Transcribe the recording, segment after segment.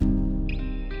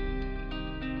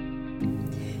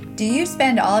Do you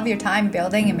spend all of your time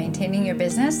building and maintaining your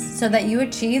business so that you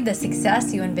achieve the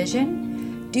success you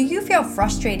envision? Do you feel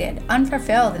frustrated,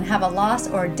 unfulfilled, and have a loss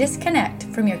or disconnect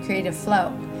from your creative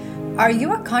flow? Are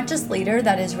you a conscious leader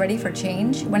that is ready for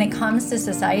change when it comes to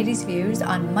society's views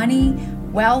on money,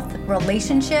 wealth,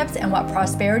 relationships, and what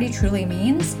prosperity truly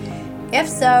means? If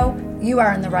so, you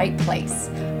are in the right place.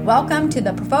 Welcome to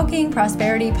the Provoking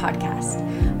Prosperity Podcast.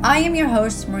 I am your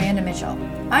host, Miranda Mitchell.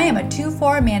 I am a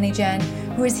 2-4 Manigen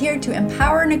who is here to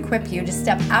empower and equip you to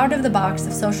step out of the box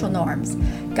of social norms,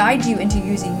 guide you into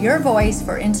using your voice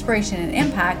for inspiration and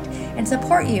impact, and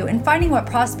support you in finding what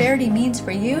prosperity means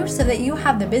for you so that you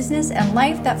have the business and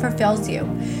life that fulfills you.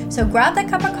 So grab that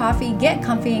cup of coffee, get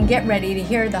comfy, and get ready to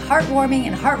hear the heartwarming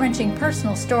and heart-wrenching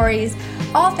personal stories,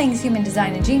 all things human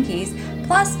design and jinkies,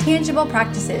 plus tangible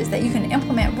practices that you can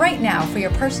implement right now for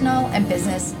your personal and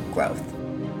business growth.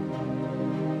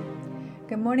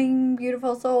 Good morning,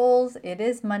 beautiful souls. It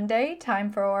is Monday,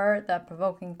 time for the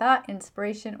provoking thought,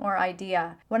 inspiration, or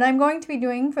idea. What I'm going to be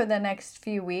doing for the next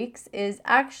few weeks is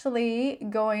actually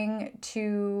going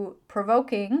to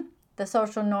provoking the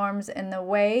social norms in the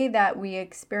way that we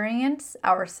experience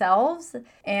ourselves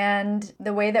and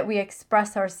the way that we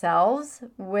express ourselves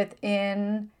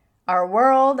within our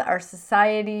world, our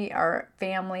society, our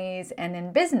families, and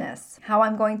in business. How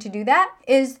I'm going to do that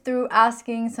is through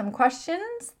asking some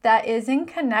questions that is in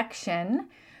connection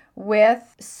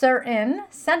with certain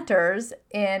centers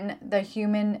in the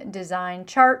human design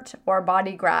chart or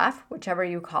body graph, whichever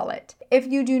you call it. If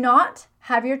you do not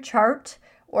have your chart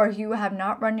or you have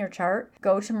not run your chart,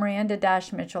 go to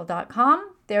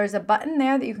miranda-mitchell.com. There's a button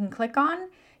there that you can click on.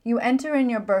 You enter in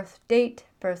your birth date,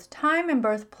 birth time, and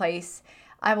birthplace.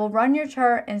 I will run your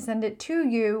chart and send it to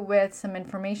you with some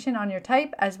information on your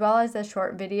type as well as a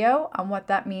short video on what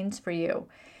that means for you.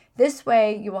 This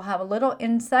way you will have a little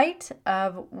insight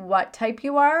of what type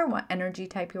you are, what energy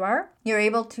type you are. You're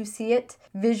able to see it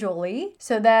visually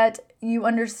so that you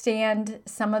understand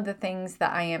some of the things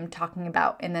that I am talking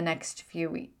about in the next few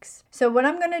weeks. So what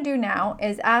I'm going to do now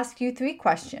is ask you 3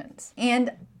 questions.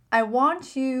 And I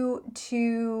want you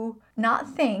to not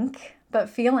think, but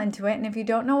feel into it. And if you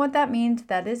don't know what that means,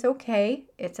 that is okay.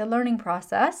 It's a learning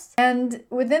process. And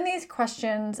within these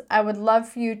questions, I would love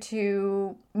for you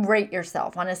to rate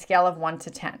yourself on a scale of 1 to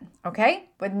 10, okay?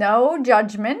 With no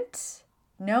judgment,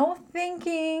 no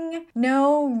thinking,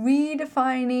 no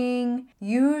redefining.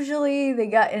 Usually the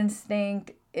gut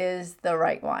instinct is the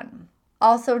right one.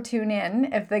 Also tune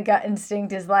in if the gut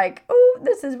instinct is like, oh,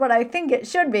 this is what I think it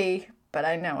should be, but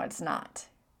I know it's not.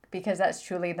 Because that's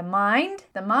truly the mind.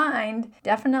 The mind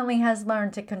definitely has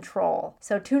learned to control.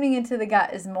 So tuning into the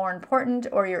gut is more important,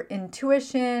 or your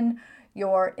intuition,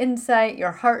 your insight,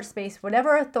 your heart space,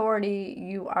 whatever authority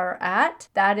you are at,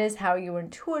 that is how you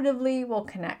intuitively will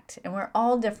connect. And we're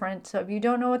all different. So if you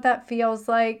don't know what that feels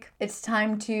like, it's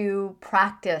time to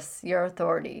practice your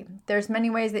authority. There's many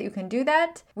ways that you can do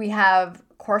that. We have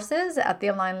courses at the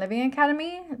Aligned Living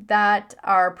Academy that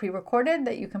are pre-recorded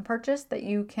that you can purchase, that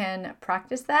you can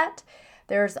practice that.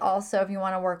 There's also, if you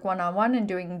want to work one-on-one and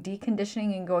doing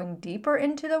deconditioning and going deeper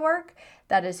into the work,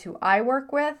 that is who I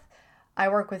work with. I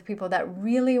work with people that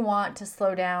really want to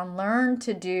slow down, learn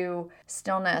to do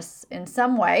stillness in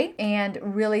some way, and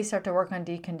really start to work on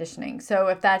deconditioning. So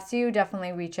if that's you,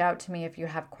 definitely reach out to me if you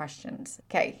have questions.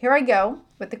 Okay, here I go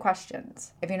with the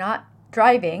questions. If you're not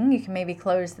driving, you can maybe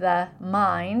close the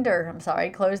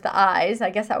close the eyes. I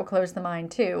guess that will close the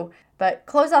mind too. But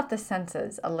close off the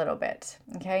senses a little bit,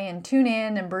 okay? And tune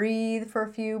in and breathe for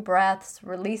a few breaths,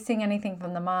 releasing anything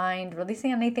from the mind,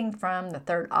 releasing anything from the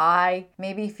third eye,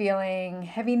 maybe feeling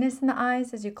heaviness in the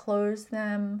eyes as you close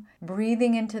them,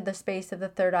 breathing into the space of the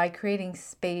third eye, creating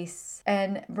space,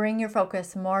 and bring your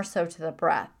focus more so to the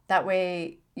breath. That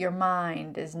way, your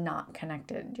mind is not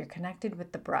connected. You're connected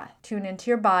with the breath. Tune into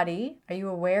your body. Are you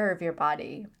aware of your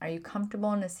body? Are you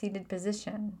comfortable in a seated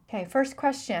position? Okay, first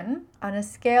question. On a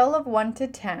scale of 1 to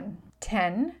 10,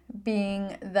 10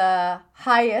 being the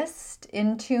highest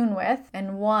in tune with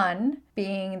and 1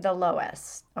 being the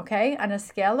lowest. Okay, on a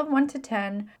scale of 1 to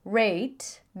 10,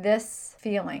 rate this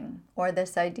feeling or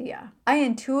this idea. I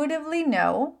intuitively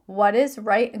know what is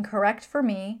right and correct for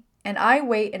me, and I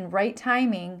wait in right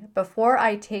timing before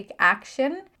I take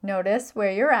action. Notice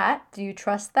where you're at. Do you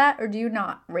trust that or do you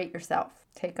not? Rate yourself.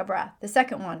 Take a breath. The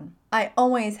second one, I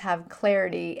always have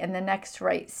clarity in the next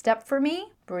right step for me.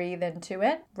 Breathe into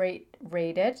it. Rate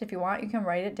it. If you want, you can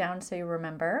write it down so you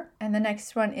remember. And the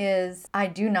next one is, I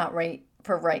do not wait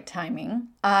for right timing.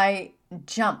 I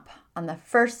jump on the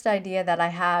first idea that I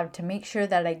have to make sure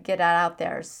that I get it out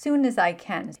there as soon as I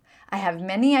can. I have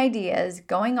many ideas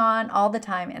going on all the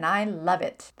time, and I love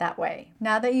it that way.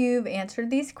 Now that you've answered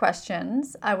these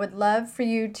questions, I would love for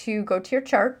you to go to your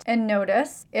chart and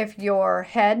notice if your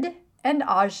head and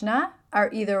ajna are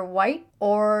either white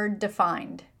or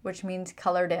defined, which means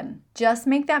colored in. Just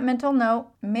make that mental note.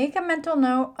 Make a mental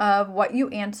note of what you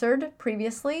answered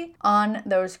previously on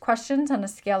those questions on a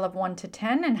scale of 1 to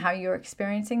 10 and how you're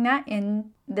experiencing that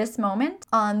in this moment.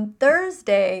 On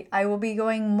Thursday, I will be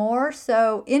going more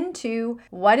so into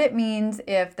what it means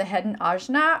if the head and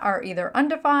ajna are either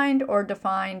undefined or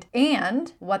defined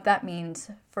and what that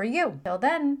means for you. Till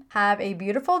then, have a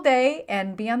beautiful day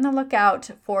and be on the lookout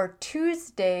for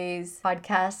Tuesday's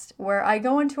podcast where I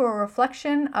go into a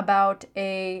reflection about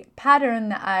a pattern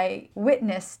that I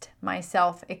witnessed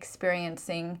myself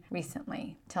experiencing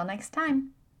recently. Till next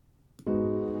time.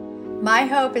 My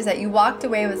hope is that you walked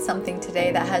away with something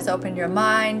today that has opened your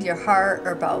mind, your heart,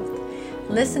 or both.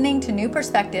 Listening to new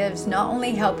perspectives not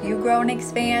only help you grow and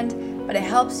expand, but it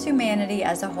helps humanity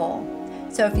as a whole.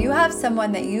 So if you have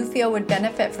someone that you feel would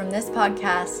benefit from this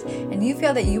podcast and you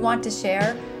feel that you want to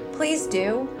share, please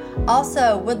do.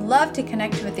 Also, would love to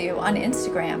connect with you on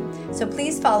Instagram. So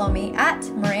please follow me at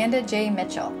Miranda J.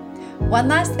 Mitchell. One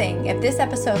last thing, if this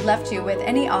episode left you with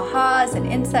any ahas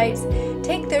and insights,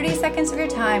 take 30 seconds of your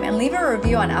time and leave a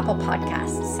review on Apple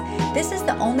Podcasts. This is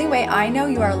the only way I know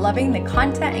you are loving the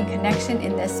content and connection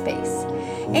in this space.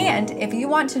 And if you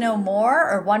want to know more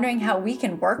or wondering how we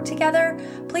can work together,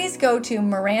 please go to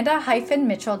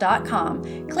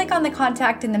miranda-mitchell.com, click on the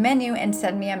contact in the menu and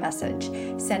send me a message.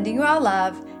 Sending you all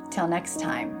love. Till next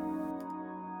time.